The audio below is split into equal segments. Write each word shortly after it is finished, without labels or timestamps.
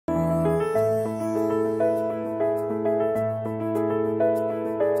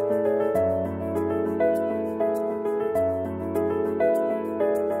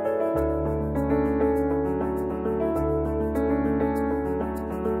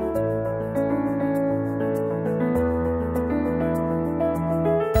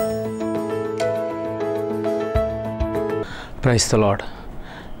Praise the lord.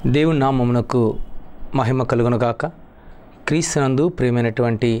 దేవుని నామమునకు మహిమ కలుగును గాక. క్రీస్తునందు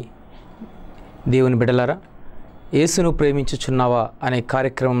ప్రియమైనటువంటి దేవుని బిడ్డలారా, యేసును ప్రేమించుచున్నావా అనే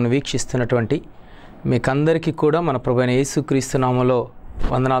కార్యక్రమం వీక్షిస్తున్నటువంటి మీకందరికీ కూడా మన ప్రభువైన యేసుక్రీస్తు నామములో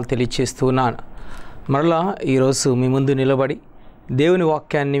వందనాలు తెలియజేస్తూ ఉన్నాను. మరలా ఈరోజు మీ ముందు నిలబడి దేవుని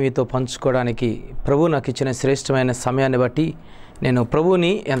వాక్యాన్ని మీతో పంచుకోవడానికి ప్రభు నాకు ఇచ్చిన శ్రేష్టమైన సమయాన్ని బట్టి నేను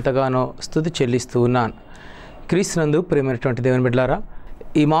ప్రభువుని ఎంతగానో స్తుతి చెల్లిస్తూ ఉన్నాను. క్రీస్తునందు ప్రియమైనటువంటి దేవుని బిడ్డలారా,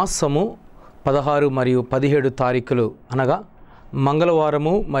 ఈ మాసము 16 మరియు 17 తారీఖులు అనగా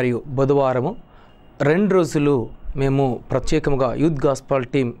మంగళవారము మరియు బుధవారము 2 రోజులు మేము ప్రత్యేకంగా యూత్ గాస్పల్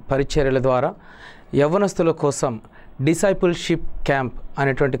టీం పరిచర్యల ద్వారా యవ్వనస్తుల కోసం డిసైపుల్షిప్ క్యాంప్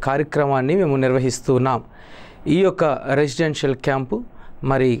అనేటువంటి కార్యక్రమాన్ని మేము నిర్వహిస్తూ ఉన్నాం. ఈ యొక్క రెసిడెన్షియల్ క్యాంపు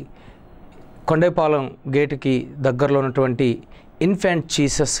మరి కొండపాలెం గేటుకి దగ్గరలో ఉన్నటువంటి ఇన్ఫెంట్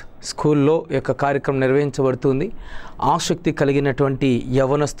జీసస్ స్కూల్లో యొక్క కార్యక్రమం నిర్వహించబడుతుంది. ఆసక్తి కలిగినటువంటి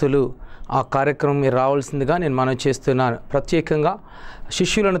యవ్వనస్తులు ఆ కార్యక్రమం మీరు రావాల్సిందిగా నేను మనవి చేస్తున్నాను. ప్రత్యేకంగా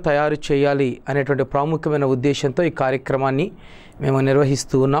శిష్యులను తయారు చేయాలి అనేటువంటి ప్రాముఖ్యమైన ఉద్దేశంతో ఈ కార్యక్రమాన్ని మేము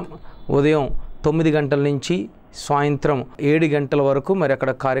నిర్వహిస్తూ ఉన్నాం. ఉదయం 9 గంటల నుంచి సాయంత్రం 7 గంటల వరకు మరి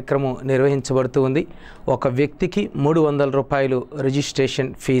అక్కడ కార్యక్రమం నిర్వహించబడుతూ ఉంది. ఒక వ్యక్తికి 300 రూపాయలు రిజిస్ట్రేషన్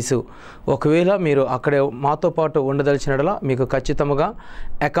ఫీజు. ఒకవేళ మీరు అక్కడే మాతో పాటు ఉండదలిచినట్లా మీకు ఖచ్చితంగా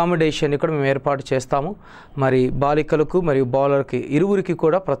అకామిడేషన్ కూడా మేము ఏర్పాటు చేస్తాము. మరి బాలికలకు మరియు బాలులకి ఇరువురికి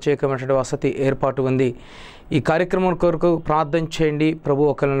కూడా ప్రత్యేకమైనటువంటి వసతి ఏర్పాటు ఉంది. ఈ కార్యక్రమం కొరకు ప్రార్థన చేయండి.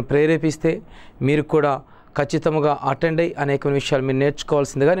 ప్రభు ఒకరిని ప్రేరేపిస్తే మీరు కూడా ఖచ్చితంగా అటెండ్ అయ్యి అనేక విషయాలు మీరు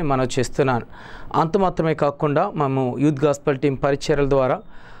నేర్చుకోవాల్సిందిగా నేను మనవి చేస్తున్నాను. అంత మాత్రమే కాకుండా మేము యూత్ గాస్పల్ టీం పరిచర్యల ద్వారా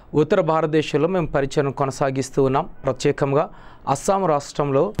ఉత్తర భారతదేశంలో మేము పరిచయం కొనసాగిస్తూ ఉన్నాం. ప్రత్యేకంగా అస్సాం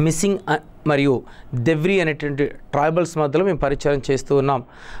రాష్ట్రంలో మిస్సింగ్ మరియు దెవ్రి అనేటువంటి ట్రైబల్స్ మధ్యలో మేము పరిచయం చేస్తూ ఉన్నాం.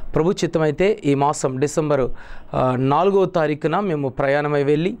 ప్రభు చిత్తమైతే ఈ మాసం డిసెంబర్ 4వ తారీఖున మేము ప్రయాణమై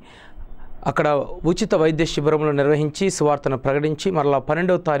వెళ్ళి అక్కడ ఉచిత వైద్య శిబిరంలో నిర్వహించి సువార్తను ప్రకటించి మరలా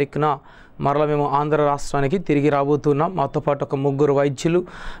 12వ తారీఖున మరలా మేము ఆంధ్ర రాష్ట్రానికి తిరిగి రాబోతున్నాం. మాతో పాటు ఒక 3 వైద్యులు,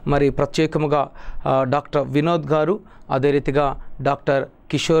 మరి ప్రత్యేకముగా డాక్టర్ వినోద్ గారు, అదే రీతిగా డాక్టర్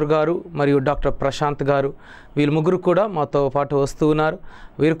కిషోర్ గారు మరియు డాక్టర్ ప్రశాంత్ గారు, వీళ్ళు 3 కూడా మాతో పాటు వస్తూ ఉన్నారు.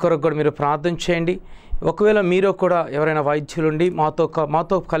 వీరి కొరకు కూడా మీరు ప్రార్థన చేయండి. ఒకవేళ మీరు కూడా ఎవరైనా వైద్యులుండి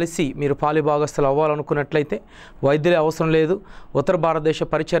మాతో కలిసి మీరు పాలిభాగస్తులు అవ్వాలనుకున్నట్లయితే వైద్యులే అవసరం లేదు. ఉత్తర భారతదేశ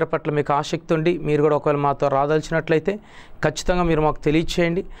పరిచర్య పట్ల మీకు ఆసక్తి ఉండి మీరు కూడా ఒకవేళ మాతో రాదలిచినట్లయితే ఖచ్చితంగా మీరు మాకు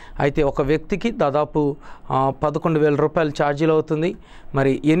తెలియచేయండి. అయితే ఒక వ్యక్తికి దాదాపు 11,000 రూపాయలు ఛార్జీలు అవుతుంది.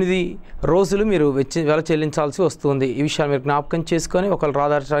 మరి 8 రోజులు మీరు వెల చెల్లించాల్సి వస్తుంది. ఈ విషయాలు మీరు జ్ఞాపకం చేసుకొని ఒకవేళ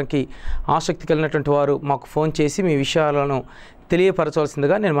రాదర్చడానికి ఆసక్తి కలిగినటువంటి వారు మాకు ఫోన్ చేసి మీ విషయాలను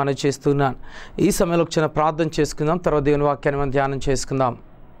తెలియపరచవలసిందిగా నేను మనవి చేస్తున్నాను. ఈ సమయంలో చిన్న ప్రార్థన చేసుకుందాం. తర్వాత దేవుని వాక్యాన్ని మనం ధ్యానం చేసుకుందాం.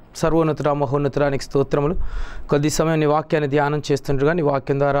 సర్వోన్నతుడా మహోన్నతుడానికి స్తోత్రములు. కొద్ది సమయం నీ వాక్యాన్ని ధ్యానం చేస్తుండగా నీ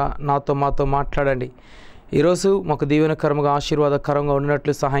వాక్యం ద్వారా మాతో మాట్లాడండి. ఈరోజు మాకు దీవెనకరంగా ఆశీర్వాదకరంగా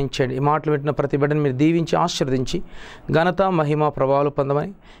ఉన్నట్లు సహాయం చేయండి. ఈ మాటలు వింటున్న ప్రతి బిడ్డను మీరు దీవించి ఆశీర్వదించి ఘనత మహిమ ప్రభావాలు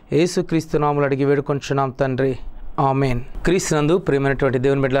పొందమని యేసుక్రీస్తు నామములో అడిగి వేడుకొంచున్నాం తండ్రి, ఆమేన్. క్రీస్తునందు ప్రియమైనటువంటి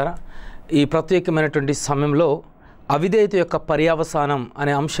దేవుని బిడ్డలారా, ఈ ప్రత్యేకమైనటువంటి సమయంలో అవిధేయత యొక్క పర్యవసానం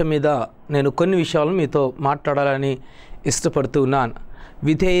అనే అంశం మీద నేను కొన్ని విషయాలను మీతో మాట్లాడాలని ఇష్టపడుతూ ఉన్నాను.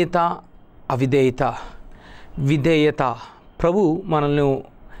 విధేయత, అవిధేయత. విధేయత. ప్రభు మనల్ని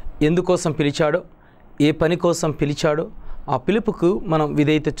ఎందుకోసం పిలిచాడో, ఏ పని కోసం పిలిచాడో ఆ పిలుపుకు మనం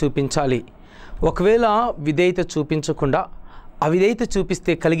విధేయత చూపించాలి. ఒకవేళ విధేయత చూపించకుండా అవిధేయత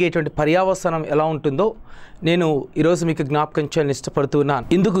చూపిస్తే కలిగేటువంటి పర్యవసానం ఎలా ఉంటుందో నేను ఈరోజు మీకు జ్ఞాపకం చేయాలని ఇష్టపడుతున్నాను.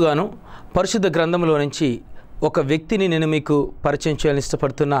 ఇందుకు గాను పరిశుద్ధ గ్రంథంలో నుంచి ఒక వ్యక్తిని నేను మీకు పరిచయం చేయాలని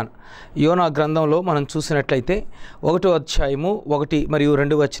ఇష్టపడుతున్నాను. యోనా గ్రంథంలో మనం చూసినట్లయితే 1వ అధ్యాయము 1 మరియు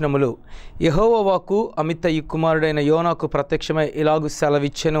 2 వచనములు, యెహోవా వాక్కు అమిత్తయి కుమారుడైన యోనాకు ప్రత్యక్షమై ఇలాగు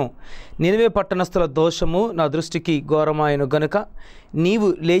సెలవిచ్చెను, నినివే పట్టణస్థుల దోషము నా దృష్టికి ఘోరమాయను గనుక నీవు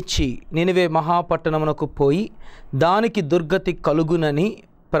లేచి నినివే మహాపట్టణమునకు పోయి దానికి దుర్గతి కలుగునని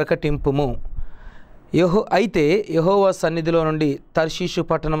ప్రకటింపుము. అయితే యెహోవా సన్నిధిలో నుండి తర్షీషు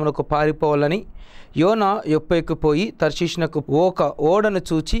పట్టణమునకు పారిపోవాలని యోనా యొప్పేకు పోయి తర్షీషునకు ఒక ఓడను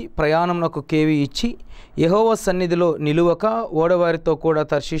చూచి ప్రయాణమునకు కేవి ఇచ్చి యెహోవా సన్నిధిలో నిలువక ఓడవారితో కూడా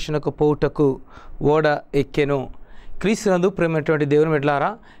తర్షీషునకు పోవుటకు ఓడ ఎక్కెను. క్రీస్తునందు ప్రేమైనటువంటి దేవుని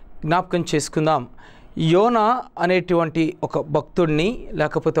బిడ్డలారా, జ్ఞాపకం చేసుకుందాం. యోనా అనేటువంటి ఒక భక్తుడిని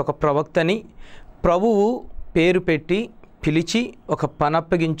లేకపోతే ఒక ప్రవక్తని ప్రభువు పేరు పెట్టి పిలిచి ఒక పని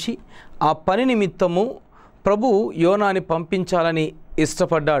అప్పగించి ఆ పని నిమిత్తము ప్రభువు యోనాని పంపించాలని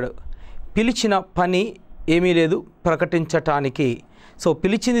ఇష్టపడ్డాడు. పిలిచిన పని ఏమీ లేదు, ప్రకటించటానికి. సో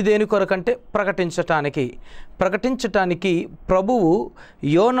పిలిచింది దేని కొరకంటే ప్రకటించటానికి ప్రభువు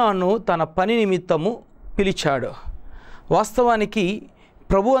యోనాను తన పని నిమిత్తము పిలిచాడు. వాస్తవానికి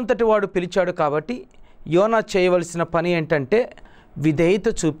ప్రభు అంతటి వాడు పిలిచాడు కాబట్టి యోనా చేయవలసిన పని ఏంటంటే విధేయత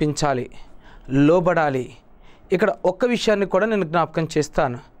చూపించాలి, లోబడాలి. ఇక్కడ ఒక్క విషయాన్ని కూడా నేను జ్ఞాపకం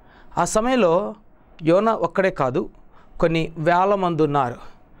చేస్తాను. ఆ సమయంలో యోనా ఒక్కడే కాదు, కొన్ని వేల మంది ఉన్నారు,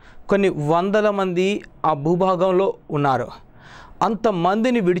 కొన్ని వందల మంది ఆ భూభాగంలో ఉన్నారు.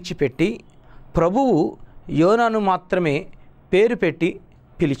 అంతమందిని విడిచిపెట్టి ప్రభువు యోనాను మాత్రమే పేరు పెట్టి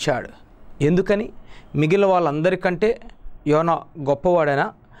పిలిచాడు. ఎందుకని? మిగిలిన వాళ్ళందరికంటే యోనా గొప్పవాడైనా,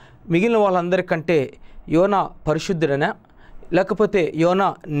 మిగిలిన వాళ్ళందరికంటే యోనా పరిశుద్ధుడైనా, లేకపోతే యోనా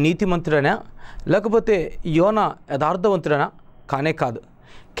నీతిమంతుడైనా, లేకపోతే యోనా యథార్థవంతుడైనా? కానే కాదు.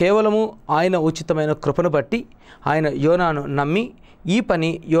 కేవలము ఆయన ఉచితమైన కృపను బట్టి ఆయన యోనాను నమ్మి ఈ పని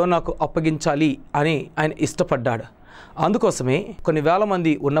యోనాకు అప్పగించాలి అని ఆయన ఇష్టపడ్డాడు. అందుకోసమే కొన్ని వేల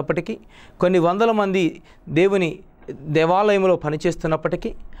మంది ఉన్నప్పటికీ, కొన్ని వందల మంది దేవుని దేవాలయంలో పనిచేస్తున్నప్పటికీ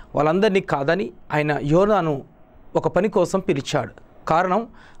వాళ్ళందరినీ కాదని ఆయన యోనాను ఒక పని కోసం పిలిచాడు. కారణం,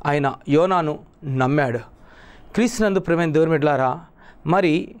 ఆయన యోనాను నమ్మాడు. క్రీస్తునందు ప్రియమైన దేవుని బిడ్డలారా,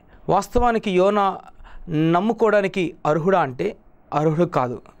 మరి వాస్తవానికి యోనా నమ్ముకోవడానికి అర్హుడా అంటే అర్హుడు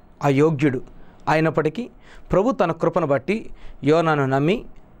కాదు, అయోగ్యుడు. అయినప్పటికీ ప్రభు తన కృపను బట్టి యోనాను నమ్మి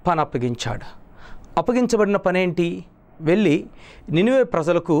పని అప్పగించాడు. అప్పగించబడిన పనేంటి? వెళ్ళి నినివే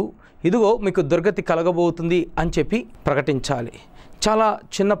ప్రజలకు ఇదిగో మీకు దుర్గతి కలగబోతుంది అని చెప్పి ప్రకటించాలి. చాలా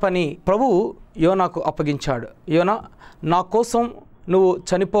చిన్న పని ప్రభువు యోనాకు అప్పగించాడు. యోనా, నా కోసం నువ్వు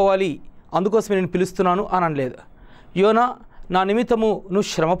చనిపోవాలి, అందుకోసమే నేను పిలుస్తున్నాను అని అనలేదు. యోనా, నా నిమిత్తము నువ్వు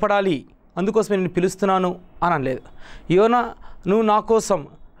శ్రమపడాలి, అందుకోసమే నేను పిలుస్తున్నాను అని అనలేదు. యోనా, నువ్వు నా కోసం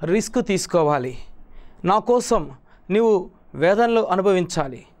రిస్క్ తీసుకోవాలి, నా కోసం నువ్వు వేదనలు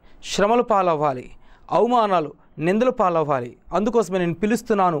అనుభవించాలి, శ్రమలు పాలవ్వాలి, అవమానాలు నిందలు పాలవ్వాలి, అందుకోసమే నేను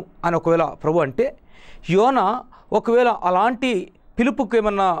పిలుస్తున్నాను అని ఒకవేళ ప్రభు అంటే, యోనా ఒకవేళ అలాంటి పిలుపుకు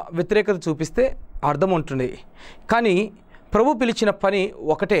ఏమన్నా వ్యతిరేకత చూపిస్తే అర్థం ఉంటుంది. కానీ ప్రభు పిలిచిన పని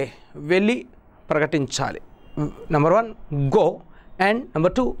ఒకటే, వెళ్ళి ప్రకటించాలి. Number 1 go and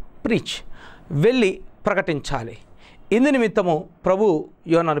number 2 preach. వెళ్ళి ప్రకటించాలి. ఇందు నిమిత్తము ప్రభు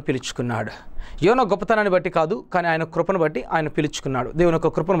యోనాను పిలుచుకున్నాడు. యోనా గొప్పతనాన్ని బట్టి కాదు, కానీ ఆయన కృపను బట్టి ఆయన పిలుచుకున్నాడు. దేవుని యొక్క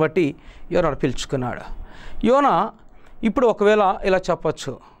కృపను బట్టి యోనాను పిలుచుకున్నాడు. యోనా ఇప్పుడు ఒకవేళ ఇలా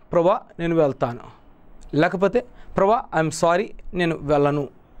చెప్పచ్చు, ప్రభా నేను వెళ్తాను, లేకపోతే ప్రభా ఐఎమ్ సారీ నేను వెళ్ళను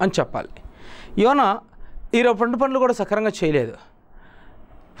అని చెప్పాలి. యోనా ఈ 2 పనులు కూడా సక్రమంగా చేయలేదు.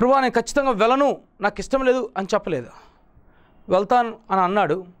 ప్రభా నేను ఖచ్చితంగా వెళ్ళను, నాకు ఇష్టం లేదు అని చెప్పలేదు. వెళ్తాను అని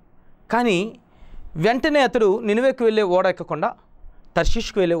అన్నాడు. కానీ వెంటనే అతడు నినివేకు వెళ్ళే ఓడ ఎక్కకుండా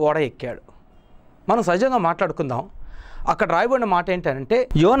తర్షీషుకు వెళ్ళే ఓడ ఎక్కాడు. మనం సహజంగా మాట్లాడుకుందాం. అక్కడ రాయబడిన మాట ఏంటంటే,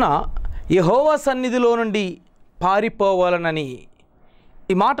 యోనా యెహోవా సన్నిధిలో నుండి పారిపోవాలనని.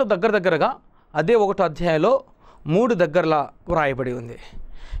 ఈ మాట దగ్గరగా అదే 1వ అధ్యాయంలో 3 దగ్గరలా వ్రాయబడి ఉంది.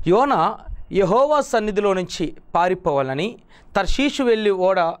 యోనా యెహోవా సన్నిధిలో నుంచి పారిపోవాలని తర్షీషు వెళ్ళి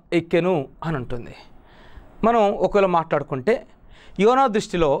ఓడ ఎక్కెను అని ఉంటుంది. మనం ఒకవేళ మాట్లాడుకుంటే యోనా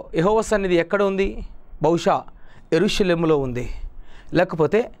దృష్టిలో యెహోవా సన్నిధి ఎక్కడ ఉంది? బహుశా యెరూషలేములో ఉంది,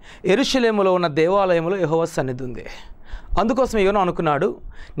 లేకపోతే యెరూషలేములో ఉన్న దేవాలయంలో యెహోవా సన్నిధి ఉంది. అందుకోసం యోనా అనుకున్నాడు,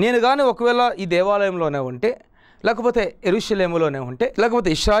 నేను కానీ ఒకవేళ ఈ దేవాలయంలోనే ఉంటే, లేకపోతే యెరూషలేములోనే ఉంటే, లేకపోతే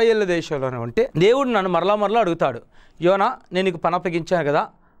ఇశ్రాయేలు దేశంలోనే ఉంటే, దేవుడు నన్ను మరలా అడుగుతాడు, యోనా నేను నీకు పని అప్పగించాను కదా,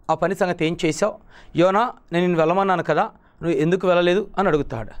 ఆ పని సంగతి ఏం చేశావు? యోనా నేను నిన్ను వెళ్ళమన్నాను కదా, నువ్వు ఎందుకు వెళ్ళలేదు అని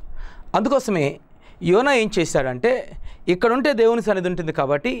అడుగుతాడు. అందుకోసమే యోనా ఏం చేశాడంటే, ఇక్కడుంటే దేవుని సన్నిధి ఉంటుంది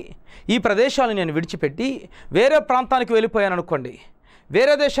కాబట్టి ఈ ప్రదేశాలను నేను విడిచిపెట్టి వేరే ప్రాంతానికి వెళ్ళిపోయాను అనుకోండి,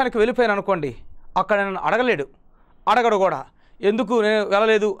 వేరే దేశానికి వెళ్ళిపోయాను అనుకోండి, అక్కడ నన్ను అడగడు కూడా, ఎందుకు నేను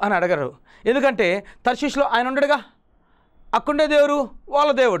వెళ్ళలేదు అని అడగరు. ఎందుకంటే తర్షీషులో ఆయన ఉండడుగా, అక్కడుండే దేవుడు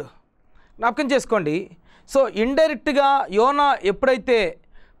వాళ్ళ దేవుడు. జ్ఞాపకం చేసుకోండి. సో ఇండైరెక్ట్గా యోనా ఎప్పుడైతే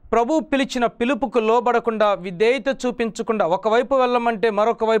ప్రభు పిలిచిన పిలుపుకు లోబడకుండా, విధేయత చూపించకుండా ఒకవైపు వెళ్ళమంటే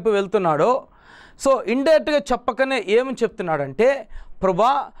మరొక వైపు వెళ్తున్నాడో, సో ఇండైరెక్ట్గా చెప్పకనే ఏమని చెప్తున్నాడంటే,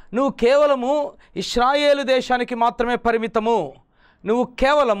 ప్రభా నువ్వు కేవలము ఇశ్రాయేలు దేశానికి మాత్రమే పరిమితము, నువ్వు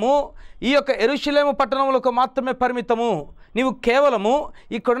కేవలము ఈ యొక్క యెరూషలేము పట్టణములకు మాత్రమే పరిమితము, నీవు కేవలము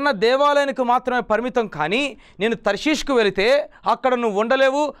ఇక్కడున్న దేవాలయానికి మాత్రమే పరిమితం, కానీ నేను తర్షీషుకు వెళితే అక్కడ నువ్వు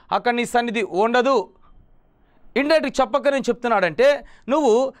ఉండలేవు, అక్కడ నీ సన్నిధి ఉండదు. ఇండైరెక్ట్ చెప్పకనే చెప్తున్నాడంటే,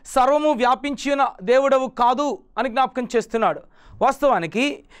 నువ్వు సర్వము వ్యాపించిన దేవుడవు కాదు అని జ్ఞాపకం చేస్తున్నాడు. వాస్తవానికి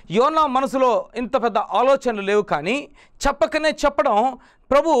యోనా మనసులో ఇంత పెద్ద ఆలోచనలు లేవు, కానీ చెప్పకనే చెప్పడం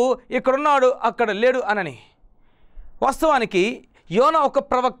ప్రభు ఇక్కడున్నాడు అక్కడ లేడు అనని. వాస్తవానికి యోనా ఒక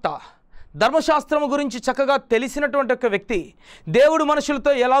ప్రవక్త, ధర్మశాస్త్రము గురించి చక్కగా తెలిసినటువంటి ఒక వ్యక్తి. దేవుడు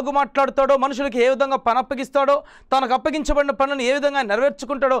మనుషులతో ఎలాగూ మాట్లాడుతాడో, మనుషులకి ఏ విధంగా పని అప్పగిస్తాడో, తనకు అప్పగించబడిన పనులను ఏ విధంగా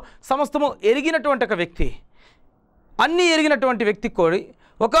నెరవేర్చుకుంటాడో సమస్తము ఎరిగినటువంటి ఒక వ్యక్తి. అన్నీ ఎరిగినటువంటి వ్యక్తి కోడి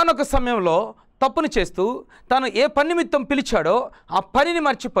ఒకానొక సమయంలో తప్పును చేస్తూ తను ఏ పని నిమిత్తం పిలిచాడో ఆ పనిని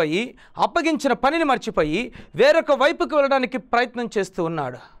మర్చిపోయి, అప్పగించిన పనిని మర్చిపోయి వేరొక వైపుకి వెళ్ళడానికి ప్రయత్నం చేస్తూ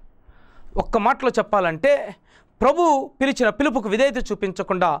ఉన్నాడు. ఒక్క మాటలో చెప్పాలంటే ప్రభు పిలిచిన పిలుపుకు విధేయత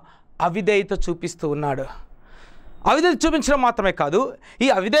చూపించకుండా అవిధేయత చూపిస్తూ ఉన్నాడు. అవిధేయత చూపించడం మాత్రమే కాదు, ఈ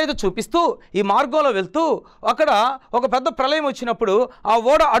అవిధేయత చూపిస్తూ ఈ మార్గంలో వెళ్తూ అక్కడ ఒక పెద్ద ప్రళయం వచ్చినప్పుడు ఆ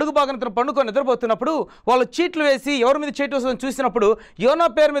ఓడ అడుగు భాగంతో పండుకొని నిద్రపోతున్నప్పుడు వాళ్ళు చీట్లు వేసి ఎవరి మీద చీటి వస్తుందని చూసినప్పుడు యోనా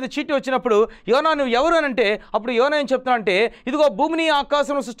పేరు మీద చీటి వచ్చినప్పుడు, యోనా నువ్వు ఎవరు అని అంటే అప్పుడు యోనా ఏం చెప్తున్నా అంటే, ఇదిగో భూమిని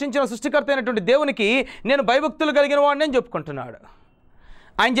ఆకాశం సృష్టించిన సృష్టికర్త అయినటువంటి దేవునికి నేను భయభక్తులు కలిగిన వాడిని అని చెప్పుకుంటున్నాడు.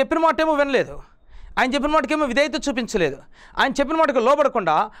 ఆయన చెప్పిన మాట ఏమో వినలేదు, ఆయన చెప్పిన మాటకేమో విధేయత చూపించలేదు. ఆయన చెప్పిన మాటకు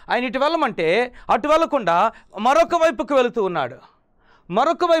లోబడకుండా ఆయన ఇటు వెళ్ళమంటే అటు వెళ్ళకుండా మరొక వైపుకు వెళుతూ ఉన్నాడు,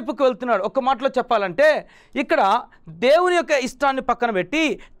 మరొక వైపుకు వెళ్తున్నాడు. ఒక మాటలో చెప్పాలంటే ఇక్కడ దేవుని యొక్క ఇష్టాన్ని పక్కన పెట్టి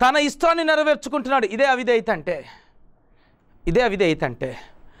తన ఇష్టాన్ని నెరవేర్చుకుంటున్నాడు. ఇదే అవిధేయత అంటే, ఇదే అవిధేయత అంటే.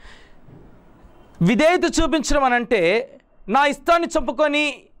 విధేయత చూపించడం అనంటే నా ఇష్టాన్ని చంపుకొని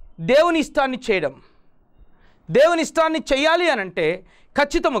దేవుని ఇష్టాన్ని చేయడం. దేవుని ఇష్టాన్ని చేయాలి అనంటే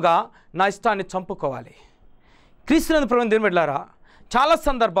ఖచ్చితముగా నా ఇష్టాన్ని చంపుకోవాలి. క్రీస్తునందు ప్రియమైన దేవుని బిడ్డలారా, చాలా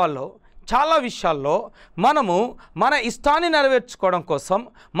సందర్భాల్లో చాలా విషయాల్లో మనము మన ఇష్టాన్ని నెరవేర్చుకోవడం కోసం,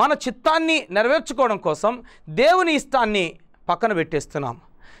 మన చిత్తాన్ని నెరవేర్చుకోవడం కోసం దేవుని ఇష్టాన్ని పక్కన పెట్టేస్తున్నాం,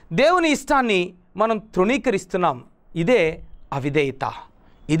 దేవుని ఇష్టాన్ని మనం తృణీకరిస్తున్నాం. ఇదే అవిధేయత,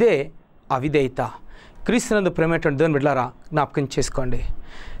 ఇదే అవిధేయత. క్రీస్తునందు ప్రియమైనటువంటి దేవుని బిడ్డలారా, జ్ఞాపకం చేసుకోండి.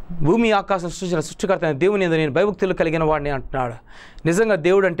 భూమి ఆకాశం సృష్టించిన సృష్టికర్త అయిన దేవుని యందు నేను భయభక్తులు కలిగిన వాడిని అంటున్నాడు. నిజంగా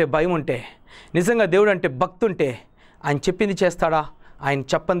దేవుడు అంటే భయం ఉంటే, నిజంగా దేవుడు అంటే భక్తి ఉంటే ఆయన చెప్పింది చేస్తాడా, ఆయన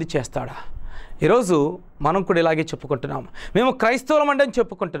చెప్పంది చేస్తాడా? ఈరోజు మనం కూడా ఇలాగే చెప్పుకుంటున్నాం. మేము క్రైస్తవులమండి అని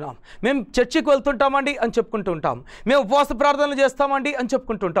చెప్పుకుంటున్నాం, మేము చర్చికి వెళ్తుంటామండి అని చెప్పుకుంటూ ఉంటాం, మేము ఉపవాస ప్రార్థనలు చేస్తామండి అని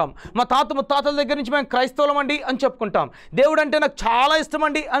చెప్పుకుంటూ ఉంటాం, మా ముత్తాతల దగ్గర నుంచి మేము క్రైస్తవులమండి అని చెప్పుకుంటాం, దేవుడు అంటే నాకు చాలా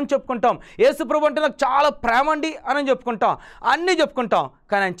ఇష్టమండి అని చెప్పుకుంటాం, యేసు ప్రభు అంటే నాకు చాలా ప్రేమ అండి అని చెప్పుకుంటాం, అన్నీ చెప్పుకుంటాం.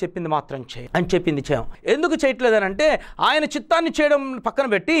 కానీ ఆయన చెప్పింది మాత్రం ఆయన చెప్పింది చేయం. ఎందుకు చేయట్లేదని అంటే ఆయన చిత్తాన్ని చేయడం పక్కన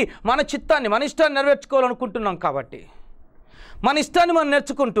పెట్టి మన చిత్తాన్ని, మన ఇష్టాన్ని నెరవేర్చుకోవాలనుకుంటున్నాం కాబట్టి. మన ఇష్టాన్ని మనం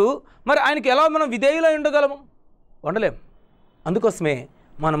నేర్చుకుంటూ మరి ఆయనకి ఎలా మనం విధేయులై ఉండగలము? ఉండలేం. అందుకోసమే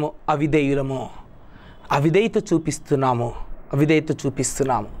మనము అవిధేయులము, అవిధేయత చూపిస్తున్నాము, అవిధేయత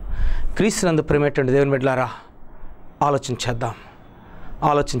చూపిస్తున్నాము. క్రీస్తునందు ప్రియమైనటువంటి దేవుని బిడ్డలారా,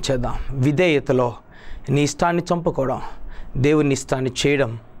 ఆలోచించేద్దాం. విధేయతలో నీ ఇష్టాన్ని చంపుకోవడం, దేవుని ఇష్టాన్ని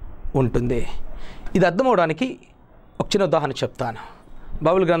చేయడం ఉంటుంది. ఇది అర్థమవడానికి ఒక చిన్న ఉదాహరణ చెప్తాను,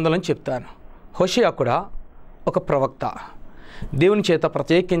 బైబిల్ గ్రంథంలో చెప్తాను. హోషేయ కూడా ఒక ప్రవక్త, దేవుని చేత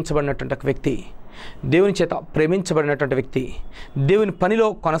ప్రత్యేకించబడినటువంటి ఒక వ్యక్తి, దేవుని చేత ప్రేమించబడినటువంటి వ్యక్తి, దేవుని పనిలో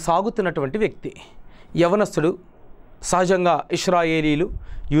కొనసాగుతున్నటువంటి వ్యక్తి, యవనస్తుడు. సహజంగా ఇశ్రాయేలీలు,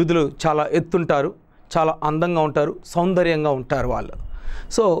 యూదులు చాలా ఎత్తుంటారు, చాలా అందంగా ఉంటారు, సౌందర్యంగా ఉంటారు వాళ్ళు.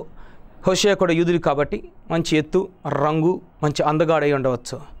 సో హోషేయ కూడా యూదుడు కాబట్టి మంచి ఎత్తు, రంగు, మంచి అందగాడై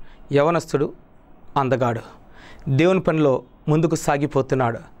ఉండవచ్చు. యవనస్తుడు, అందగాడు, దేవుని పనిలో ముందుకు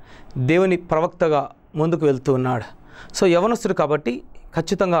సాగిపోతున్నాడు, దేవుని ప్రవక్తగా ముందుకు వెళ్తూ ఉన్నాడు. సో యవనస్తుడు కాబట్టి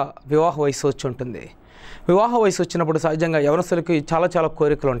ఖచ్చితంగా వివాహ వయసు వచ్చి ఉంటుంది. వివాహ వయసు వచ్చినప్పుడు సహజంగా యవనస్తులకి చాలా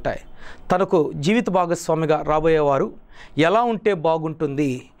కోరికలు ఉంటాయి. తనకు జీవిత భాగస్వామిగా రాబోయేవారు ఎలా ఉంటే బాగుంటుంది,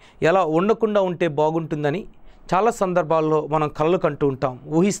 ఎలా ఉండకుండా ఉంటే బాగుంటుందని చాలా సందర్భాల్లో మనం కలలు కంటూ ఉంటాం,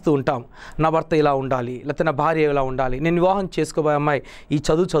 ఊహిస్తూ ఉంటాం. నా భర్త ఇలా ఉండాలి, లేకపోతే నా భార్య ఇలా ఉండాలి, నేను వివాహం చేసుకోబోయే అమ్మాయి ఈ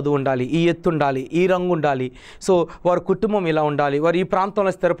చదువు ఉండాలి, ఈ ఎత్తు ఉండాలి, ఈ రంగు ఉండాలి, సో వారి కుటుంబం ఇలా ఉండాలి, వారు ఈ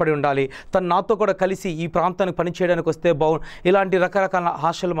ప్రాంతంలో స్థిరపడి ఉండాలి, తను నాతో కూడా కలిసి ఈ ప్రాంతానికి పని చేయడానికి వస్తే ఇలాంటి రకరకాల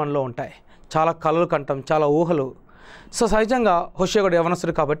ఆశలు మనలో ఉంటాయి. చాలా కలలు కంటాం, చాలా ఊహలు. సో సహజంగా హోషేయ కూడా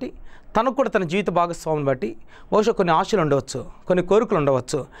యవనస్తుడు కాబట్టి తనకు కూడా తన జీవిత భాగస్వామిని బట్టి బహుశా కొన్ని ఆశలు ఉండవచ్చు, కొన్ని కోరికలు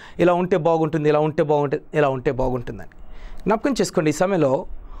ఉండవచ్చు. ఇలా ఉంటే బాగుంటుంది, ఇలా ఉంటే బాగుంటుంది, ఇలా ఉంటే బాగుంటుందని. జ్ఞాపకం చేసుకోండి, ఈ సమయంలో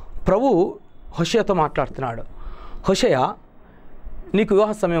ప్రభు హోషేయతో మాట్లాడుతున్నాడు. హోషేయ, నీకు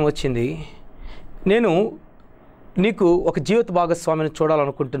వివాహ సమయం వచ్చింది, నేను నీకు ఒక జీవిత భాగస్వామిని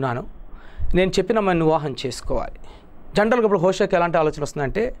చూడాలనుకుంటున్నాను, నేను చెప్పిన అమ్మాయిని వివాహం చేసుకోవాలి. జనరల్గా ఇప్పుడు హోషేయకి ఎలాంటి ఆలోచన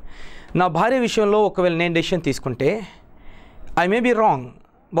వస్తుందంటే, నా భార్య విషయంలో ఒకవేళ నేను డెసిషన్ తీసుకుంటే ఐ మే బీ రాంగ్,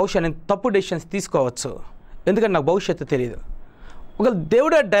 బహుశా నేను తప్పు డెసిషన్స్ తీసుకోవచ్చు, ఎందుకంటే నాకు భవిష్యత్తు తెలియదు. ఒకవేళ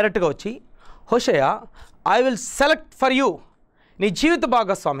దేవుడే డైరెక్ట్గా వచ్చి, హోషేయ I will select for you, నీ జీవిత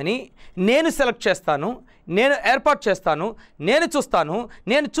భాగస్వామిని నేను సెలెక్ట్ చేస్తాను, నేను ఏర్పాటు చేస్తాను, నేను చూస్తాను,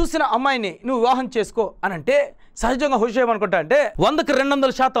 నేను చూసిన అమ్మాయిని నువ్వు వివాహం చేసుకో అని అంటే సహజంగా హోషేయ అనుకుంటా అంటే 100కి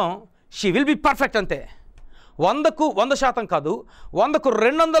 200% షీ విల్ బి పర్ఫెక్ట్. అంతే, 100కు 100% కాదు, 100కు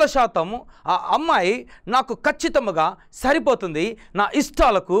 200% ఆ అమ్మాయి నాకు ఖచ్చితంగా సరిపోతుంది, నా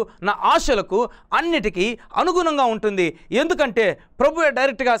ఇష్టాలకు, నా ఆశలకు అన్నిటికీ అనుగుణంగా ఉంటుంది. ఎందుకంటే ప్రభువే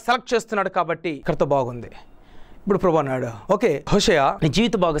డైరెక్ట్గా సెలెక్ట్ చేస్తున్నాడు కాబట్టి. ఇక్కడతో బాగుంది. ఇప్పుడు ప్రభు అన్నాడు, ఓకే హోషేయ, నీ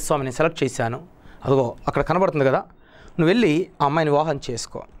జీవిత భాగస్వామిని సెలెక్ట్ చేశాను, అదిగో అక్కడ కనబడుతుంది కదా, నువ్వు వెళ్ళి ఆ అమ్మాయిని వివాహం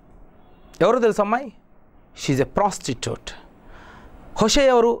చేసుకో. ఎవరో తెలుసు అమ్మాయి? She a prostitute.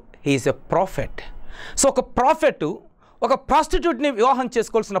 హోషేయ ఎవరు? హీఈస్ ఎ ప్రాఫెట్. సో ఒక ప్రాఫెట్ ఒక ప్రాస్టిట్యూట్ని వివాహం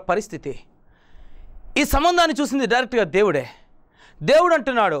చేసుకోవాల్సిన పరిస్థితి. ఈ సంబంధాన్ని చూసింది డైరెక్ట్గా దేవుడే. దేవుడు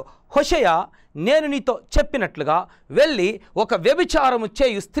అంటున్నాడు, హోషేయ, నేను నీతో చెప్పినట్లుగా వెళ్ళి ఒక వ్యభిచారము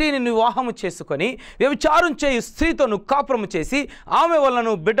చేయు స్త్రీని వివాహము చేసుకొని వ్యభిచారం చేయు స్త్రీతో నువ్వు కాపురము చేసి ఆమె వల్ల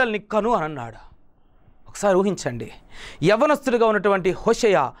నువ్వు బిడ్డల్ని కను అని అన్నాడు. ఒకసారి ఊహించండి, యవనస్తుడిగా ఉన్నటువంటి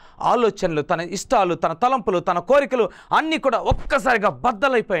హోషేయ ఆలోచనలు, తన ఇష్టాలు, తన తలంపులు, తన కోరికలు అన్నీ కూడా ఒక్కసారిగా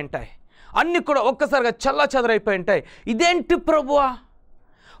బద్దలైపోయి ఉంటాయి. అన్నీ కూడా ఒక్కసారిగా చల్లాచెదరైపోయి ఉంటాయి. ఇదేంటి ప్రభువా?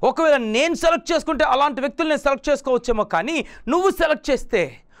 ఒకవేళ నేను సెలెక్ట్ చేసుకుంటే అలాంటి వ్యక్తులు నేను సెలెక్ట్ చేసుకోవచ్చేమో, కానీ నువ్వు సెలెక్ట్ చేస్తే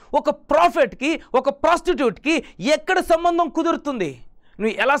ఒక ప్రాఫెట్కి ఒక ప్రాస్టిట్యూట్కి ఎక్కడ సంబంధం కుదురుతుంది?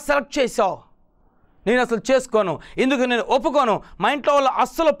 నువ్వు ఎలా సెలెక్ట్ చేసావు? నేను అసలు చేసుకోను, ఎందుకు నేను ఒప్పుకోను. మా ఇంట్లో వాళ్ళు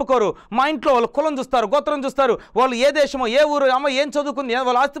అస్సలు ఒప్పుకోరు. మా ఇంట్లో వాళ్ళు కులం చూస్తారు, గోత్రం చూస్తారు, వాళ్ళు ఏ దేశమో, ఏ ఊరు, అమ్మ ఏం చదువుకుంది,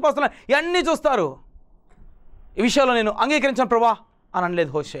 వాళ్ళ ఆస్తిపాస్తులు ఇవన్నీ చూస్తారు. ఈ విషయంలో నేను అంగీకరించాను ప్రభా అని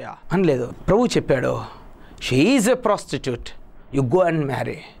అనలేదు హోషేయ, అనలేదు. ప్రభు చెప్పాడు, she is a prostitute, you go and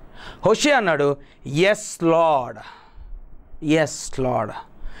marry. హోషేయ అన్నాడు, ఎస్ లార్డ్, ఎస్ లార్డ్,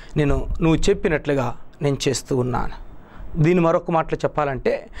 నువ్వు చెప్పినట్లుగా నేను చేస్తూ ఉన్నాను. దీని మరొక మాటలు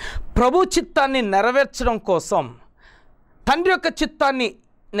చెప్పాలంటే, ప్రభు చిత్తాన్ని నెరవేర్చడం కోసం, తండ్రి యొక్క చిత్తాన్ని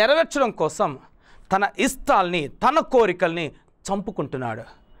నెరవేర్చడం కోసం తన ఇష్టాల్ని, తన కోరికల్ని చంపుకుంటున్నాడు.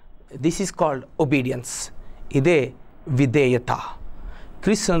 This is called obedience. ఇదే విధేయత.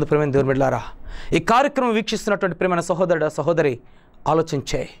 క్రీస్తునందు ప్రియమైన దేవుని బిడ్డలారా, ఈ కార్యక్రమం వీక్షిస్తున్నటువంటి ప్రియమైన సహోదరుడు, సహోదరి,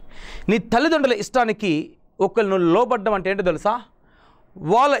 ఆలోచించే. నీ తల్లిదండ్రుల ఇష్టానికి ఒకళ్ళు నువ్వు లోబడ్డం అంటే ఏంటో తెలుసా?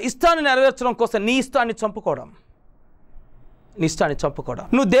 వాళ్ళ ఇష్టాన్ని నెరవేర్చడం కోసం నీ ఇష్టాన్ని చంపుకోవడం. నీ ఇష్టాన్ని చంపుకోవడం.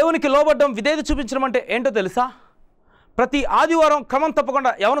 నువ్వు దేవునికి లోబడ్డం, విధేయత చూపించడం అంటే ఏంటో తెలుసా? ప్రతి ఆదివారం క్రమం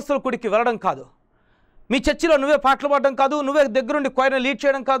తప్పకుండా యవనస్తుల గుడికి వెళ్ళడం కాదు, మీ చర్చిలో నువ్వే పాటలు పాడడం కాదు, నువ్వే దగ్గరుండి క్వైర్ని లీడ్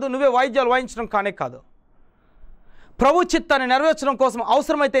చేయడం కాదు, నువ్వే వాయిద్యాలు వాయించడం కానే కాదు. ప్రభు చిత్తాన్ని నెరవేర్చడం కోసం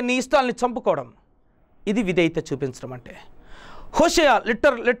అవసరమైతే నీ ఇష్టాలని చంపుకోవడం. ఇది విధేయత చూపించడం అంటే. హోషేయ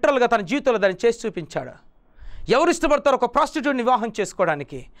లిటరల్గా తన జీవితంలో దాన్ని చేసి చూపించాడు. ఎవరు ఇష్టపడతారో ఒక ప్రాస్టిట్యూట్ని వివాహం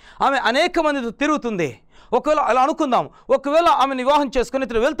చేసుకోవడానికి? ఆమె అనేక మందితో తిరుగుతుంది. ఒకవేళ అలా అనుకుందాం, ఒకవేళ ఆమెను వివాహం చేసుకుని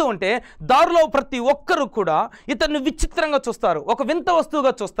ఇతను వెళ్తూ ఉంటే దారిలో ప్రతి ఒక్కరు కూడా ఇతన్ని విచిత్రంగా చూస్తారు, ఒక వింత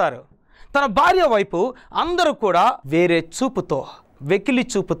వస్తువుగా చూస్తారు. తన భార్య వైపు అందరూ కూడా వేరే చూపుతో, వెకిలి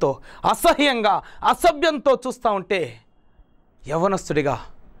చూపుతో, అసహ్యంగా, అసభ్యంతో చూస్తూ ఉంటే యవనస్తుడిగా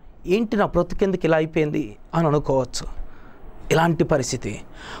ఏంటి నా బ్రతుకెందుకు ఇలా అయిపోయింది అని అనుకోవచ్చు. ఇలాంటి పరిస్థితి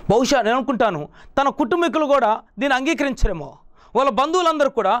బహుశా నేను అనుకుంటాను తన కుటుంబీకులు కూడా దీన్ని అంగీకరించరేమో, వాళ్ళ బంధువులందరూ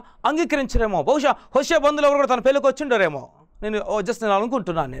కూడా అంగీకరించరేమో. బహుశా హోషేయ బంధువులు ఎవరు కూడా తన పెళ్ళికి వచ్చిండరేమో. నేను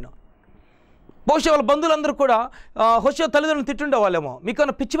అనుకుంటున్నాను. బహుశా వాళ్ళ బంధువులందరూ కూడా హోషేయ తల్లిదండ్రులను తిట్టుండే వాళ్ళేమో.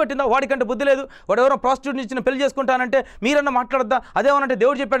 మీకన్నా పిచ్చి పట్టిందా, వాడికంటే బుద్ధి లేదు, వాడు ఎవరో ప్రాస్టిట్యూట్ని ఇచ్చిన పెళ్లి చేసుకుంటానంటే మీరన్నా మాట్లాడద్దా, అదేమనంటే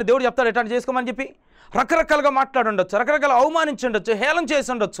దేవుడు చెప్పాడు, దేవుడు చెప్తాడు ఎట్లాంటి చేసుకోమని చెప్పి రకరకాలుగా మాట్లాడుండొచ్చు, రకరకాల అవమానించి ఉండొచ్చు, హేళన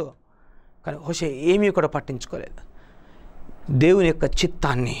చేసి ఉండొచ్చు. కానీ హోషేయ ఏమీ కూడా పట్టించుకోలేదు. దేవుని యొక్క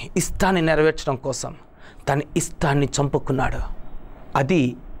చిత్తాన్ని, ఇష్టాన్ని నెరవేర్చడం కోసం తన ఇష్టాన్ని చంపుకున్నాడు. అది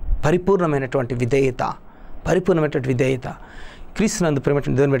పరిపూర్ణమైనటువంటి విధేయత, పరిపూర్ణమైనటువంటి విధేయత. క్రీస్తునందు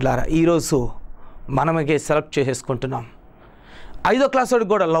ప్రేమటువంటి దేవుని బిడ్డలారా, ఈరోజు మనమే సెలెక్ట్ చేసేసుకుంటున్నాం. 5వ క్లాస్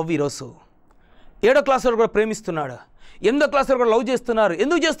వాడికి కూడా లవ్, ఈరోజు 7వ క్లాస్ వాడు కూడా ప్రేమిస్తున్నాడు, 8వ క్లాస్ వాడు కూడా లవ్ చేస్తున్నారు.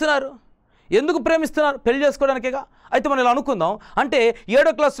 ఎందుకు చేస్తున్నారు? ఎందుకు ప్రేమిస్తున్నారు? పెళ్లి చేసుకోవడానికేగా. అయితే మనం ఇలా అనుకుందాం, అంటే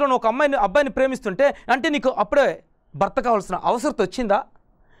 7వ క్లాస్లో ఒక అబ్బాయిని ప్రేమిస్తుంటే అంటే నీకు అప్పుడే భర్త కావాల్సిన అవసరం వచ్చిందా?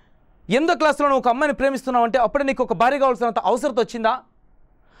 8వ క్లాస్లో నువ్వు ఒక అమ్మాయిని ప్రేమిస్తున్నావు అంటే అప్పుడే నీకు ఒక భార్య కావాల్సినంత అవసరం వచ్చిందా?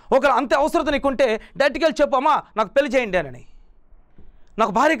 ఒకవేళ అంతే అవసరం నీకుంటే డైరెక్ట్గా చెప్పు, అమ్మా నాకు పెళ్లి చేయండి అని,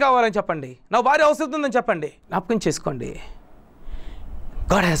 నాకు భార్య కావాలని చెప్పండి, నాకు భార్య అవసరం ఉందని చెప్పండి. జ్ఞాపకం చేసుకోండి,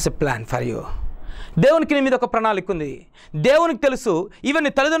 God has a plan for you. దేవునికి నీ మీద ఒక ప్రణాళిక ఉంది. దేవునికి తెలుసు, ఈవెన్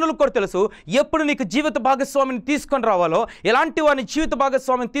నీ తల్లిదండ్రులకు కూడా తెలుసు ఎప్పుడు నీకు జీవిత భాగస్వామిని తీసుకొని రావాలో, ఎలాంటి వాడిని జీవిత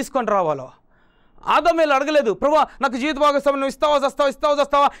భాగస్వామిని తీసుకొని రావాలో. ఆదామేలు అడగలేదు, ప్రభువా నాకు జీవిత భాగస్వామి నువ్వు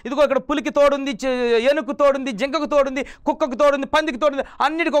ఇస్తావా, ఇదిగో ఇక్కడ పులికి తోడుంది, ఏనుగు తోడుంది, జింకకు తోడుంది, కుక్కకు తోడుంది, పందికి తోడుంది,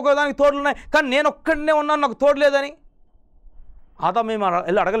 అన్నిటికీ ఒకదానికి తోడులు ఉన్నాయి, కానీ నేను ఒక్కడనే ఉన్నాను, నాకు తోడలేదని ఆదామేమో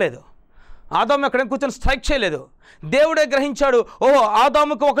అడగలేదు. ఆదాము అక్కడ కూర్చొని స్ట్రైక్ చేయలేదు. దేవుడే గ్రహించాడు, ఓహో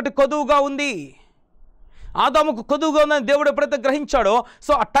ఆదాముకు ఒకటి కొదువుగా ఉంది, ఆదాముకు కొదువుగా ఉందని దేవుడు ఎప్పుడైతే గ్రహించాడో,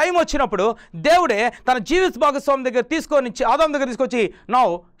 సో ఆ టైం వచ్చినప్పుడు దేవుడే తన జీవిత భాగస్వామి దగ్గర ఆదాము దగ్గర తీసుకొచ్చి now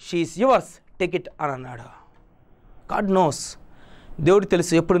she is yours, take it అని అన్నాడు. గాడ్ నోస్, దేవుడు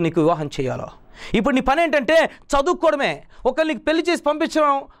తెలుసు ఎప్పుడు నీకు వివాహం చేయాలో. ఇప్పుడు నీ పని ఏంటంటే చదువుకోవడమే. ఒకళ్ళు నీకు పెళ్లి చేసి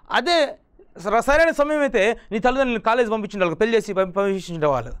పంపించడం అదే సరైన సమయం అయితే నీ తల్లిదండ్రులు కాలేజీ పంపించిన వాళ్ళు, పెళ్లి చేసి పంపించే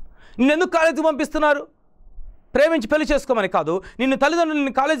వాళ్ళు నిన్ను ఎందుకు కాలేజీకి పంపిస్తున్నారు? ప్రేమించి పెళ్లి చేసుకోమని కాదు, నిన్ను తల్లిదండ్రులు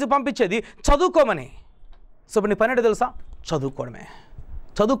నిన్ను కాలేజీకి పంపించేది చదువుకోమని. సో ఇప్పుడు నీ పని ఏంటో తెలుసా? చదువుకోవడమే.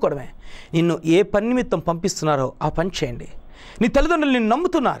 నిన్ను ఏ పని నిమిత్తం పంపిస్తున్నారో ఆ పని చేయండి. నీ తల్లిదండ్రులు నిన్ను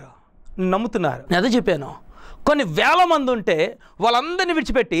నమ్ముతున్నారు. నేను అదే చెప్పాను. కొన్ని వేల మంది ఉంటే వాళ్ళందరినీ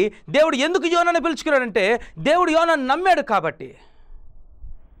విడిచిపెట్టి దేవుడు ఎందుకు యోనాని పిలుచుకున్నాడంటే దేవుడు యోనాని నమ్మాడు కాబట్టి.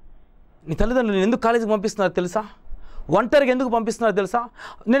 నీ తల్లిదండ్రులు ఎందుకు కాలేజీకి పంపిస్తున్నారో తెలుసా? ఒంటరిగా ఎందుకు పంపిస్తున్నారో తెలుసా?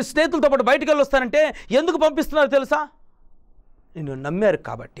 నేను స్నేహితులతో పాటు బయటికి వెళ్ళి వస్తానంటే ఎందుకు పంపిస్తున్నారో తెలుసా? నిన్ను నమ్మారు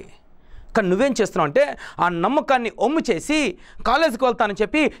కాబట్టి. కానీ నువ్వేం చేస్తున్నావు అంటే ఆ నమ్మకాన్ని ఒమ్ము చేసి కాలేజీకి వెళ్తానని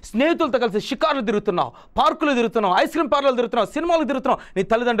చెప్పి స్నేహితులతో కలిసి షికార్లు తిరుగుతున్నావు, పార్కులు తిరుగుతున్నావు, ఐస్ క్రీమ్ పార్లర్లు తిరుగుతున్నావు, సినిమాలకు తిరుగుతున్నావు, నీ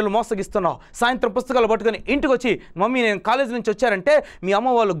తల్లిదండ్రులు మోసగిస్తున్నావు. సాయంత్రం పుస్తకాలు పట్టుకొని ఇంటికి వచ్చి మమ్మీ నేను కాలేజీ నుంచి వచ్చారంటే మీ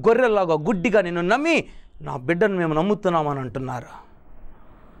అమ్మ వాళ్ళు గొర్రెల్లాగా గుడ్డిగా నిన్ను నమ్మి నా బిడ్డను మేము నమ్ముతున్నామని అంటున్నారు.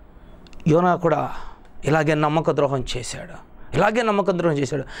 యోనా కూడా ఇలాగే నమ్మక ద్రోహం చేశాడు.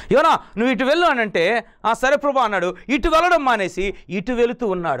 యోనా నువ్వు ఇటు వెళ్ళు అని అంటే సరే ప్రభా అన్నాడు. ఇటు వెళ్ళడం మానేసి ఇటు వెళుతూ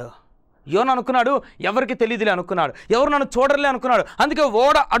ఉన్నాడు. యోనా అనుకున్నాడు ఎవరికి తెలియదులే అనుకున్నాడు, ఎవరు నన్ను చూడలే అనుకున్నాడు, అందుకే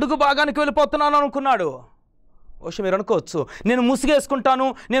ఓడ అడుగు భాగానికి వెళ్ళిపోతున్నాను అనుకున్నాడు. బహుశా మీరు అనుకోవచ్చు నేను ముసుగేసుకుంటాను,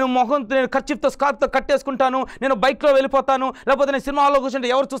 నేను కర్చీఫ్తో స్కార్ఫ్తో కట్టేసుకుంటాను, నేను బైక్లో వెళ్ళిపోతాను, లేకపోతే నేను సినిమా హాల్లో కూర్చుంటే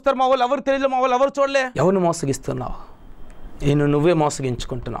ఎవరు చూస్తారు, మా వాళ్ళు ఎవరు తెలియదు, మా వాళ్ళు ఎవరు చూడలే. ఎవరిని మోసగిస్తున్నావు? నువ్వే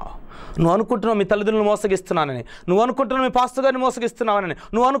మోసగించుకుంటున్నావు. నువ్వు అనుకుంటున్నావు మీ తల్లిదండ్రులు మోసగిస్తున్నానని, నువ్వు అనుకుంటున్నావు మీ పాస్టర్ గారిని మోసగిస్తున్నావని,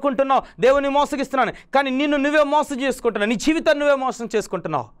 నువ్వు అనుకుంటున్నావు దేవుని మోసగిస్తున్నానని, కానీ నువ్వే మోసం చేసుకుంటున్నావు. నీ జీవితాన్ని నువ్వే మోసం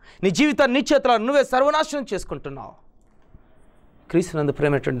చేసుకుంటున్నావు. నీ జీవితాన్ని నీ చేతుల్లో నువ్వే సర్వనాశనం చేసుకుంటున్నావు. క్రీస్తునందు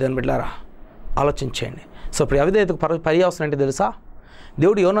ప్రేమటువంటి దేవుని బిడ్డలారా ఆలోచించేయండి. సో ఇప్పుడు అవిధేయతకు పర్యావసరం ఏంటి తెలుసా?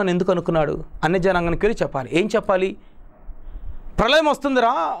 దేవుడు యోనాను ఎందుకు అనుకున్నాడు? అన్ని జనాంగానికి వెళ్ళి చెప్పాలి. ఏం చెప్పాలి? ప్రళయం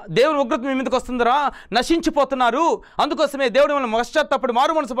వస్తుందిరా, దేవుని ఉగ్రత మీ మీదకి వస్తుందిరా, నశించిపోతున్నారు, అందుకోసమే దేవుడు మనం పశ్చాత్తాపడి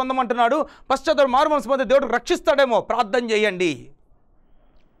మారు మనసు పొందమంటున్నాడు. మారు మనసు పొందే దేవుడు రక్షిస్తాడేమో, ప్రార్థన చేయండి.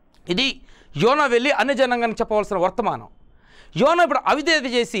 ఇది యోనా వెళ్ళి అన్ని జనాంగానికి చెప్పవలసిన వర్తమానం. యోనా ఇప్పుడు అవిధేయత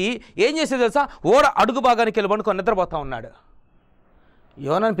చేసి ఏం చేసేది తెలుసా? ఓడ అడుగు భాగానికి వెళ్ళి పండుకొని నిద్రపోతా ఉన్నాడు.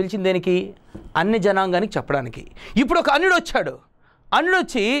 యోనాను పిలిచింది దేనికి? అన్ని జనాంగానికి చెప్పడానికి. ఇప్పుడు ఒక అన్యుడు వచ్చాడు. అన్యుడు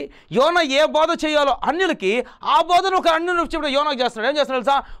వచ్చి యోనా ఏ బోధ చేయాలో అన్యులకి ఆ బోధను ఒక అన్యుడు వచ్చి యోనాకు చేస్తున్నాడు. ఏం చేస్తున్నాడు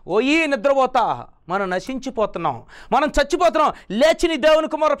తెలుసా? ఓయి నిద్రపోతా, మనం నశించిపోతున్నాం, మనం చచ్చిపోతున్నాం, లేచి నీ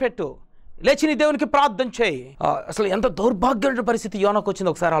దేవునికి మొరపెట్టు, లేచి నీ దేవునికి ప్రార్థన చేయి. అసలు ఎంత దౌర్భాగ్యమైన పరిస్థితి యోనాకు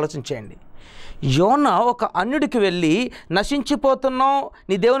వచ్చింది ఒకసారి ఆలోచించేయండి. యోనా ఒక అన్యుడికి వెళ్ళి నశించిపోతున్నాం,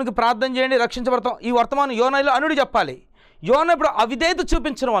 నీ దేవునికి ప్రార్థన చేయండి, రక్షించబడతాం, ఈ వర్తమానం యోనాలో అన్యుడు చెప్పాలి. యోనా ఇప్పుడు అవిధేయత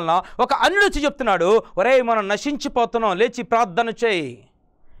చూపించడం వలన ఒక అన్యుడు వచ్చి చెప్తున్నాడు, ఒరే మనం నశించిపోతున్నాం, లేచి ప్రార్థన చేయి,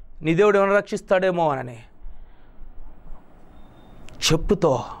 నీ దేవుడు ఏమైనా రక్షిస్తాడేమో అని.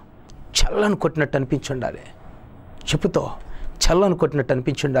 చెప్పుతో చల్లని కొట్టినట్టు అనిపించుండాలి.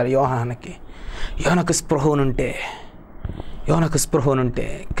 యోనాకి. యోనాకు స్పృహ ఉంటే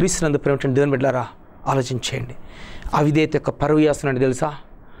క్రీస్తునందు ప్రేమటువంటి దేవుని బిడ్డలారా ఆలోచించేయండి. అవిధేయత యొక్క పర్యావసనం అంటే తెలుసా?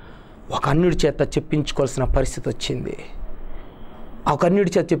 ఒక అన్యుడి చేత చెప్పించుకోవాల్సిన పరిస్థితి వచ్చింది.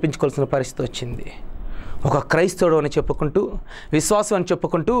 ఒక క్రైస్తవుడు అని చెప్పుకుంటూ, విశ్వాసం అని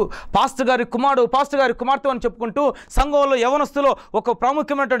చెప్పుకుంటూ, పాస్టర్ గారి కుమార్తె అని చెప్పుకుంటూ, సంఘంలో యవనస్తులో ఒక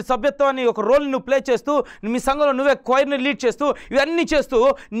ప్రాముఖ్యమైనటువంటి సభ్యత్వాన్ని, ఒక రోల్ని నువ్వు ప్లే చేస్తూ, మీ సంఘంలో నువ్వే క్వైర్ని లీడ్ చేస్తూ, ఇవన్నీ చేస్తూ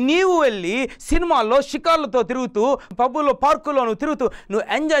నీవు వెళ్ళి సినిమాల్లో షికార్లతో తిరుగుతూ, పబ్బుల్లో పార్కుల్లో నువ్వు తిరుగుతూ నువ్వు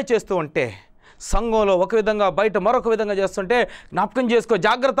ఎంజాయ్ చేస్తూ ఉంటే, సంఘంలో ఒక విధంగా బయట మరొక విధంగా చేస్తుంటే జ్ఞాపకం చేసుకో,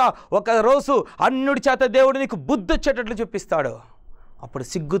 జాగ్రత్త. ఒక రోజు అన్యుడి చేత దేవుడు నీకు బుద్ధి వచ్చేటట్లు చూపిస్తాడు. అప్పుడు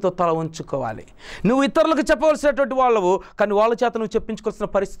సిగ్గుతో తల ఉంచుకోవాలి. నువ్వు ఇతరులకు చెప్పవలసినటువంటి వాళ్ళవు, కానీ వాళ్ళ చేత నువ్వు చెప్పించుకోవాల్సిన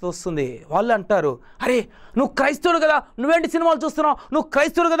పరిస్థితి వస్తుంది. వాళ్ళు అంటారు, అరే నువ్వు క్రైస్తవుడు కదా, నువ్వేంటి సినిమాలు చూస్తున్నావు, నువ్వు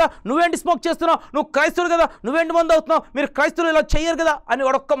క్రైస్తవుడు కదా, నువ్వేంటి స్మోక్ చేస్తున్నావు, నువ్వు క్రైస్తవుడు కదా, నువ్వేంటి మందు అవుతున్నావు, మీరు క్రైస్తవులు ఇలా చెయ్యరు కదా అని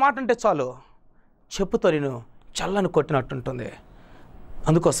ఒక్క మాట అంటే చాలు, చెప్పుతో నేను చల్లని కొట్టినట్టుంటుంది.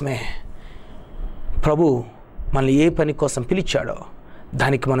 అందుకోసమే ప్రభు మనల్ని ఏ పని కోసం పిలిచాడో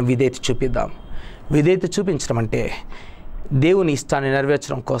దానికి మనం విధేయత చూపిద్దాం. విధేయత చూపించడం అంటే దేవుని ఇష్టాన్ని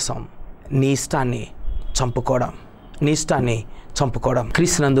నెరవేర్చడం కోసం నీ ఇష్టాన్ని చంపుకోవడం.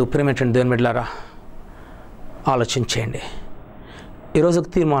 క్రీస్తునందు ప్రేమటువంటి దేవుని బిడ్డలారా ఆలోచించేయండి. ఈరోజు ఒక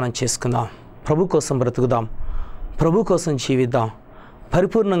తీర్మానం చేసుకుందాం. ప్రభు కోసం బ్రతుకుదాం, ప్రభు కోసం జీవిద్దాం,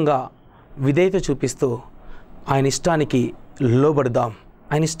 పరిపూర్ణంగా విధేయత చూపిస్తూ ఆయన ఇష్టానికి లోబడదాం.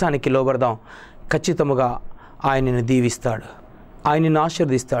 ఖచ్చితంగా ఆయన నిన్ను దీవిస్తాడు, ఆయన నిన్ను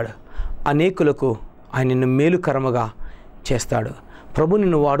ఆశీర్వదిస్తాడు, అనేకులకు ఆయన నిన్ను మేలుకరముగా చేస్తాడు. ప్రభు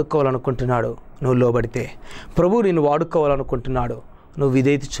నిన్ను వాడుకోవాలనుకుంటున్నాడు నువ్వు లోబడితే, ప్రభు నిన్ను వాడుకోవాలనుకుంటున్నాడు నువ్వు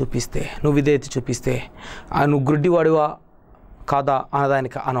విధేయత చూపిస్తే. నువ్వు గుడ్డివాడివా కాదా అన్నది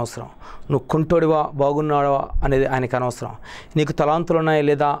ఆయనకి అనవసరం, నువ్వు కుంటోడివా బాగున్నావా అనేది ఆయనకి అనవసరం, నీకు తలాంతులు ఉన్నాయా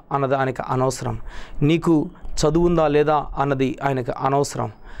లేదా అన్నది ఆయనకి అనవసరం, నీకు చదువు ఉందా లేదా అన్నది ఆయనకు అనవసరం,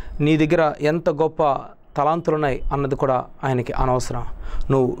 నీ దగ్గర ఎంత గొప్ప తలాంతులు ఉన్నాయి అన్నది కూడా ఆయనకి అనవసరం.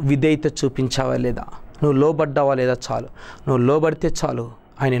 నువ్వు విధేయత చూపించావా లేదా, నువ్వు లోబడ్డావా లేదా చాలు. నువ్వు లోబడితే చాలు,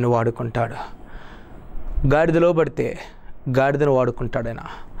 ఆయన నిన్ను వాడుకుంటాడు. గాడిద లోబడితే గాడిదను వాడుకుంటాడు ఆయన.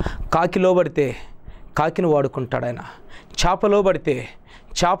 కాకి లోబడితే కాకిని వాడుకుంటాడు ఆయన. చేప లోబడితే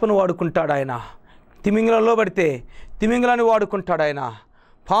చేపను వాడుకుంటాడు ఆయన. తిమింగలంలో పడితే తిమింగలాన్ని వాడుకుంటాడు ఆయన.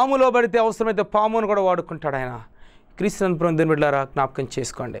 పాములో పడితే అవసరమైతే పామును కూడా వాడుకుంటాడు ఆయన. క్రీస్తునందు దేవుని బిడ్డలారా, జ్ఞాపకం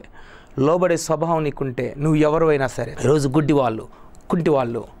చేసుకోండి. లోబడే స్వభావం నీకుంటే నువ్వు ఎవరైనా సరే, ఈరోజు గుడ్డి వాళ్ళు, కుంటి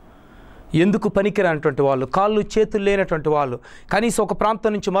వాళ్ళు, ఎందుకు పనికిరానటువంటి వాళ్ళు, కాళ్ళు చేతులు లేనటువంటి వాళ్ళు, కనీసం ఒక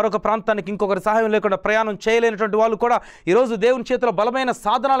ప్రాంతం నుంచి మరొక ప్రాంతానికి ఇంకొకరి సహాయం లేకుండా ప్రయాణం చేయలేనటువంటి వాళ్ళు కూడా ఈరోజు దేవుని చేతిలో బలమైన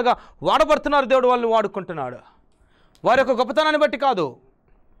సాధనాలుగా వాడబడుతున్నారు. దేవుడు వాళ్ళని వాడుకుంటున్నాడు. వారి యొక్క గొప్పతనాన్ని బట్టి కాదు,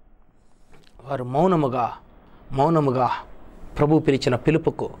 వారు మౌనముగా ప్రభు పిలిచిన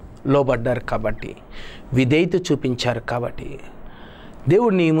పిలుపుకు లోబడ్డారు కాబట్టి, విధేయత చూపించారు కాబట్టి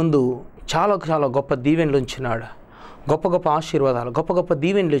దేవుడు నీ ముందు చాలా చాలా గొప్ప దీవెనలు ఉంచున్నాడు. గొప్ప గొప్ప ఆశీర్వాదాలు, గొప్ప గొప్ప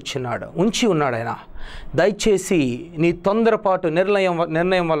దీవెనలు ఉంచి ఉన్నాడు ఆయన. దయచేసి నీ తొందరపాటు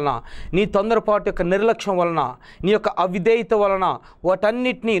నిర్ణయం వలన, నీ తొందరపాటు యొక్క నిర్లక్ష్యం వలన, నీ యొక్క అవిధేయత వలన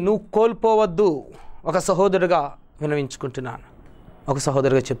వాటన్నిటినీ నువ్వు కోల్పోవద్దు. ఒక సహోదరుడిగా వినవించుకుంటున్నాను, ఒక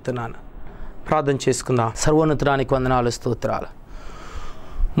సహోదరుగా చెప్తున్నాను. ప్రార్థన చేసుకుందాం. సర్వోన్నతుడానికి వందనాలు, స్తోత్రాలు,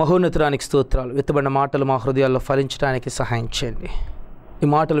 మహోన్నతుడానికి స్తోత్రాలు. విత్తబడిన మాటలు మా హృదయాల్లో ఫలించడానికి సహాయం చేయండి. ఈ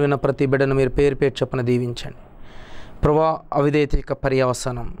మాటలు విన్న ప్రతి బిడ్డను మీరు పేరు పేరు చొప్పున దీవించండి. ప్రభా, అవిధేయత యొక్క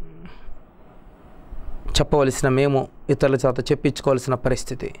పర్యవసానం చెప్పవలసిన మేము ఇతరుల చేత చెప్పించుకోవాల్సిన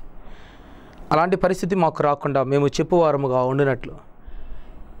పరిస్థితి, అలాంటి పరిస్థితి మాకు రాకుండా మేము చెప్పువారముగా ఉండినట్లు,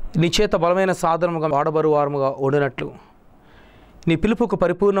 నీ చేత బలమైన సాధనముగా వాడబరు వారముగా ఉండినట్లు, నీ పిలుపుకు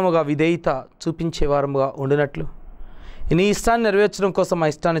పరిపూర్ణముగా విధేయత చూపించే వారముగా ఉండినట్లు, నీ ఇష్టాన్ని నెరవేర్చడం కోసం మా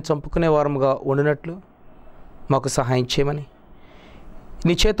ఇష్టాన్ని చంపుకునే వారముగా ఉండినట్లు మాకు సహాయం చేయమని,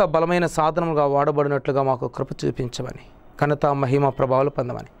 నీ చేత బలమైన సాధనముగా వాడబడినట్లుగా మాకు కృప చూపించమని, ఘనత మహిమ ప్రభావాలు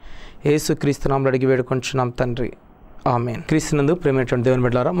పొందమని యేసుక్రీస్తు నామములో అడిగి వేడుకొంచున్నాం తండ్రి, ఆమేన్. క్రీస్తునందు ప్రేమైనటువంటి దేవుని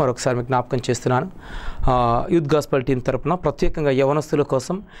బిడ్డలారా, మరొకసారి మీకు జ్ఞాపకం చేస్తున్నాను. యూత్ గాస్పల్ టీం తరపున ప్రత్యేకంగా యవనస్తుల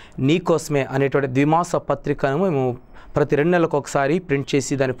కోసం నీ కోసమే అనేటువంటి ద్విమాస పత్రికను మేము ప్రతి 2 నెలలకు ఒకసారి ప్రింట్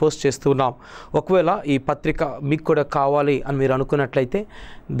చేసి దాన్ని పోస్ట్ చేస్తూ ఉన్నాం. ఒకవేళ ఈ పత్రిక మీకు కూడా కావాలి అని మీరు అనుకున్నట్లయితే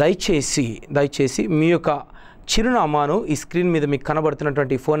దయచేసి మీ యొక్క చిరునామాను ఈ స్క్రీన్ మీద మీకు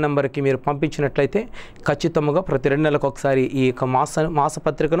కనబడుతున్నటువంటి ఫోన్ నెంబర్కి మీరు పంపించినట్లయితే ఖచ్చితంగా ప్రతి 2 నెలలకు ఒకసారి ఈ యొక్క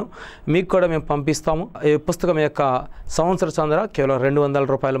మాసపత్రికను మీకు కూడా మేము పంపిస్తాము. ఈ పుస్తకం యొక్క సంవత్సర చంద్ర కేవలం 200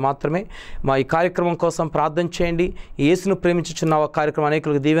 రూపాయలు మాత్రమే. మా ఈ కార్యక్రమం కోసం ప్రార్థన చేయండి. యేసును ప్రేమించుచున్న కార్యక్రమం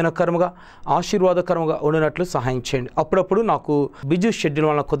అనేకులకు దీవెనకరముగా ఆశీర్వాదకరముగా ఉండినట్లు సహాయం చేయండి. అప్పుడప్పుడు నాకు బిజీ షెడ్యూల్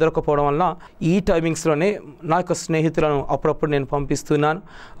వలన కుదరకపోవడం వలన ఈ టైమింగ్స్లోనే నా యొక్క స్నేహితులను అప్పుడప్పుడు నేను పంపిస్తున్నాను.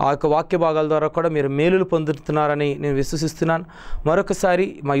 ఆ యొక్క వాక్య భాగాల ద్వారా కూడా మీరు మేలులు పొందుతున్నారని నేను విశ్వసిస్తున్నాను. మరొకసారి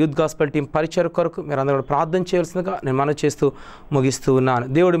మా యూత్ గాస్పల్ టీం పరిచయ కొరకు మీరు అందరూ ప్రార్థన చేయాల్సిందిగా నేను మనవి చేస్తూ ముగిస్తూ ఉన్నాను.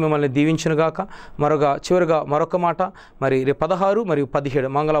 దేవుడు మిమ్మల్ని దీవించునుగాక. చివరిగా మరొక మాట, మరి 16 మరియు 17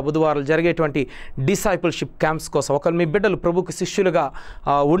 మంగళ బుధవారాలు జరిగేటువంటి డిసైపుల్షిప్ క్యాంప్స్ కోసం ఒకరు మీ బిడ్డలు ప్రభుకు శిష్యులుగా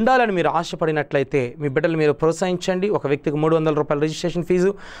ఉండాలని మీరు ఆశపడినట్లయితే మీ బిడ్డలు మీరు ప్రోత్సహించండి. ఒక వ్యక్తికి 300 రూపాయల రిజిస్ట్రేషన్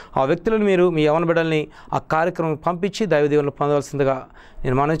ఫీజు. ఆ వ్యక్తులను మీరు మీ యవన బిడ్డల్ని ఆ కార్యక్రమం పంపించి దైవ దీవెనలు పొందవలసిందిగా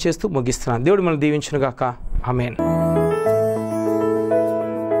నేను మనవి చేస్తూ ముగిస్తున్నాను. దేవుడు మిమ్మల్ని దీవించునుగాక. ఆమేన్.